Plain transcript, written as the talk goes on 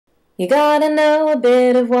You gotta know a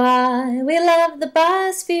bit of why we love the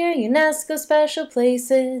Biosphere, UNESCO special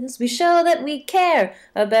places. We show that we care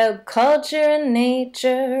about culture and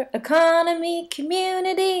nature, economy,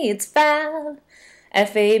 community, it's fab.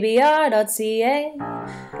 FABR.ca.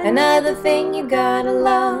 Another thing you gotta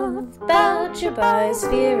love about your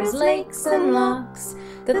Biosphere is lakes and lochs.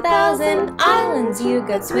 The 1,000 islands you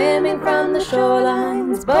got swimming from the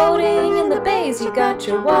shorelines, boating in the bays, you got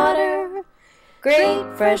your water.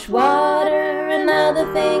 Great fresh water.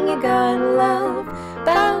 Another thing you gotta love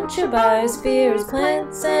about your Biosphere is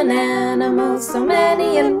plants and animals, so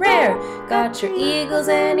many and rare. Got your eagles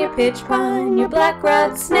and your pitch pine, your black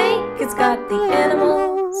rod snake, it's got the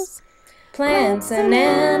animals. Plants and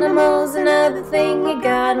animals. Another thing you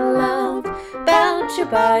gotta love about your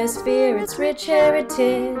Biosphere, it's rich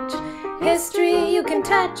heritage. History you can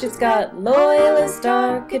touch, it's got loyalist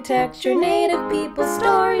architecture, native people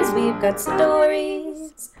stories, we've got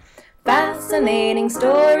stories, fascinating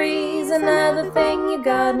stories. Another thing you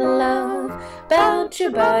gotta love about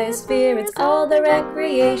your Biosphere, it's all the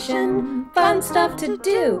recreation, fun stuff to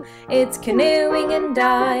do. It's canoeing and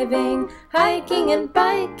diving, hiking and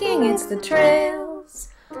biking, it's the trails,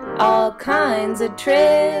 all kinds of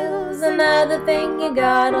trails. Another thing you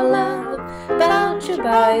gotta love about your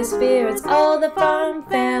Biosphere, it's all the farm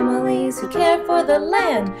families who care for the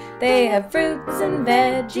land. They have fruits and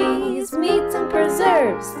veggies, meats and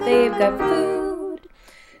preserves, they've got food,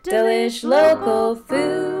 delish local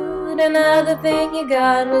food. Another thing you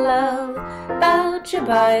gotta love about your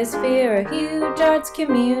Biosphere, a huge arts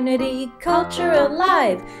community, culture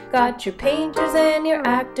alive. Got your painters and your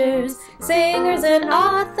actors, singers and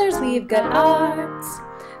authors, we've got arts,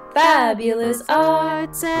 fabulous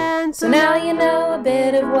arts. And so now you know a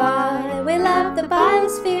bit of why we love the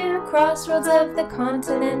Biosphere, crossroads of the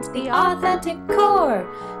continent, the authentic core.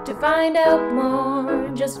 To find out more,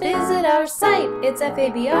 just visit our site, it's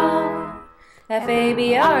FABR,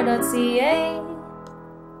 FABR.ca.